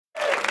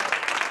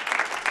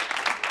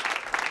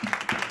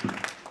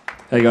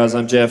Hey guys,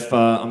 I'm Jeff.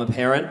 I'm a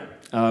parent.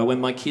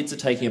 When my kids are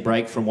taking a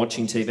break from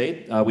watching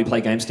TV, we play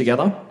games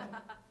together.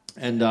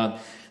 And the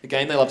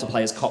game they love to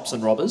play is cops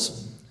and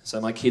robbers. So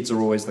my kids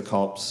are always the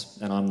cops,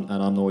 and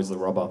I'm always the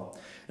robber.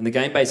 And the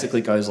game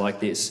basically goes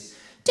like this: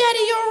 Daddy,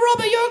 you're a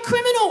robber, you're a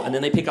criminal. And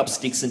then they pick up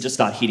sticks and just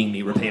start hitting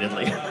me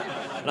repeatedly.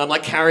 And I'm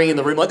like carrying in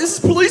the room like, this is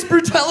police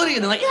brutality.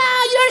 And they're like,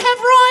 yeah, you don't have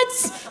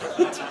rights.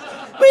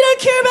 We don't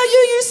care about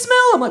you, you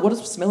smell. I'm like, what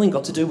has smelling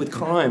got to do with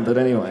crime? But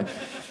anyway,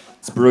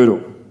 it's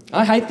brutal.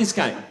 I hate this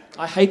game.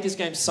 I hate this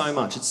game so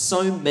much. It's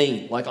so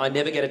mean. Like, I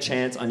never get a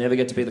chance. I never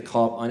get to be the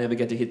cop. I never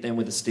get to hit them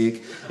with a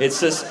stick.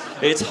 It's just,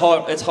 it's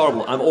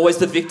horrible. I'm always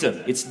the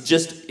victim.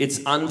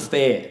 It's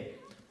unfair.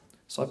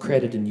 So I've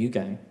created a new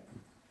game.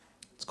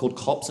 It's called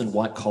Cops and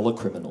White Collar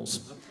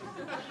Criminals.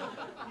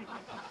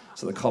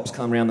 So the cops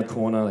come around the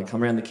corner, they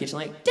come around the kitchen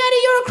like, Daddy,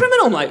 you're a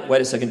criminal. I'm like,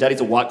 wait a second, Daddy's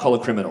a white collar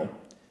criminal.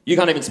 You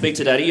can't even speak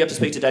to Daddy. You have to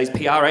speak to Daddy's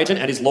PR agent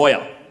and his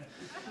lawyer.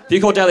 If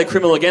you call Daddy a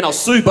criminal again, I'll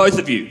sue both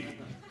of you.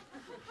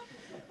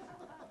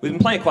 We've been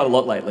playing quite a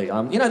lot lately.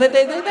 You know,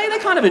 they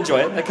kind of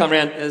enjoy it. They come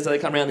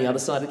around the other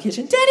side of the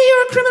kitchen. Daddy,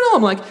 you're a criminal.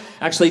 I'm like,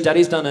 actually,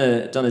 Daddy's done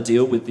a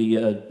deal with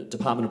the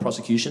Department of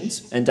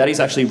Prosecutions, and Daddy's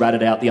actually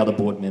ratted out the other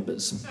board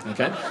members.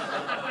 Okay,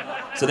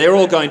 so they're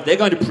going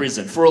to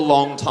prison for a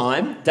long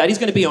time. Daddy's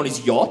going to be on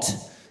his yacht.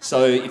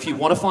 So if you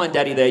want to find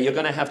Daddy there, you're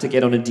going to have to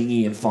get on a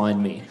dinghy and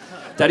find me.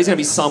 Daddy's going to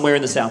be somewhere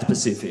in the South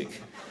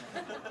Pacific,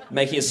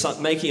 making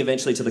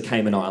eventually to the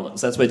Cayman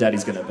Islands. That's where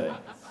Daddy's going to be.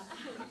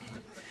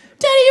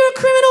 Daddy, you're a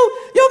criminal.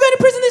 You're going to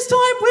prison this time.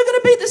 We're going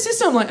to beat the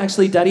system. I'm like,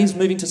 actually, Daddy's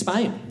moving to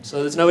Spain,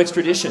 so there's no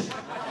extradition.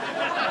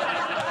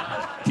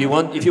 If you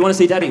want to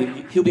see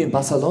Daddy, he'll be in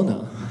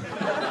Barcelona.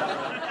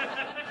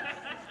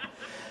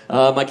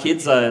 My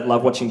kids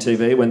love watching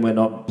TV when we're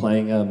not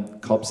playing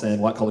cops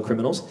and white collar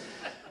criminals.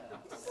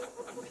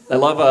 They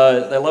love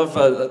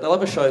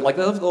a show, like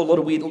they love a lot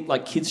of weird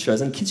like kids shows,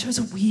 and kids shows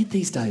are weird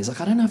these days.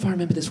 Like, I don't know if I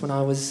remember this when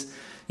I was,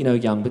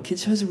 young, but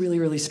kids shows are really,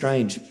 really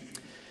strange.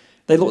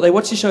 They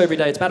watch this show every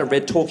day. It's about a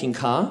red talking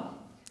car.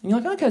 And you're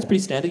like, okay, it's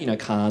pretty standard,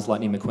 Cars,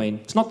 Lightning McQueen.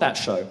 It's not that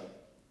show.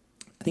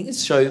 I think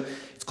this show,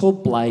 it's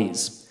called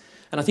Blaze.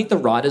 And I think the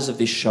writers of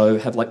this show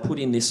have put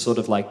in this sort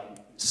of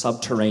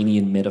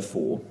subterranean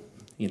metaphor,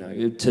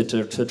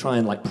 to try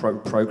and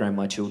program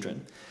my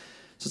children.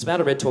 So it's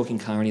about a red talking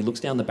car, and he looks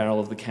down the barrel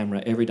of the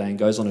camera every day and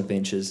goes on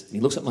adventures. And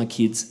he looks at my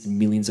kids and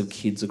millions of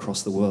kids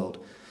across the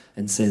world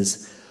and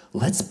says,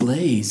 let's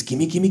blaze,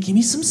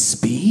 gimme some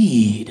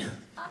speed.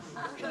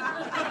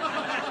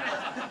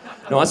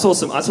 No, I saw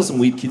some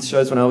weird kids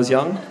shows when I was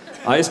young.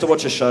 I used to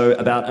watch a show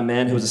about a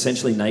man who was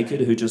essentially naked,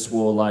 who just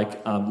wore lion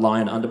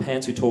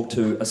underpants, who talked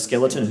to a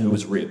skeleton who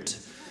was ripped.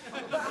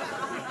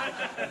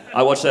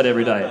 I watched that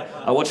every day.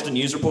 I watched a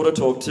news reporter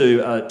talk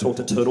to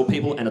turtle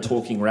people and a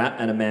talking rat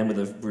and a man with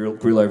a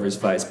grill over his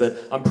face. But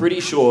I'm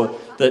pretty sure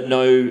that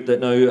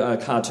no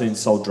cartoons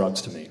sold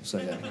drugs to me. So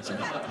yeah.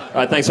 All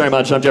right, thanks very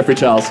much. I'm Jeffrey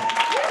Charles.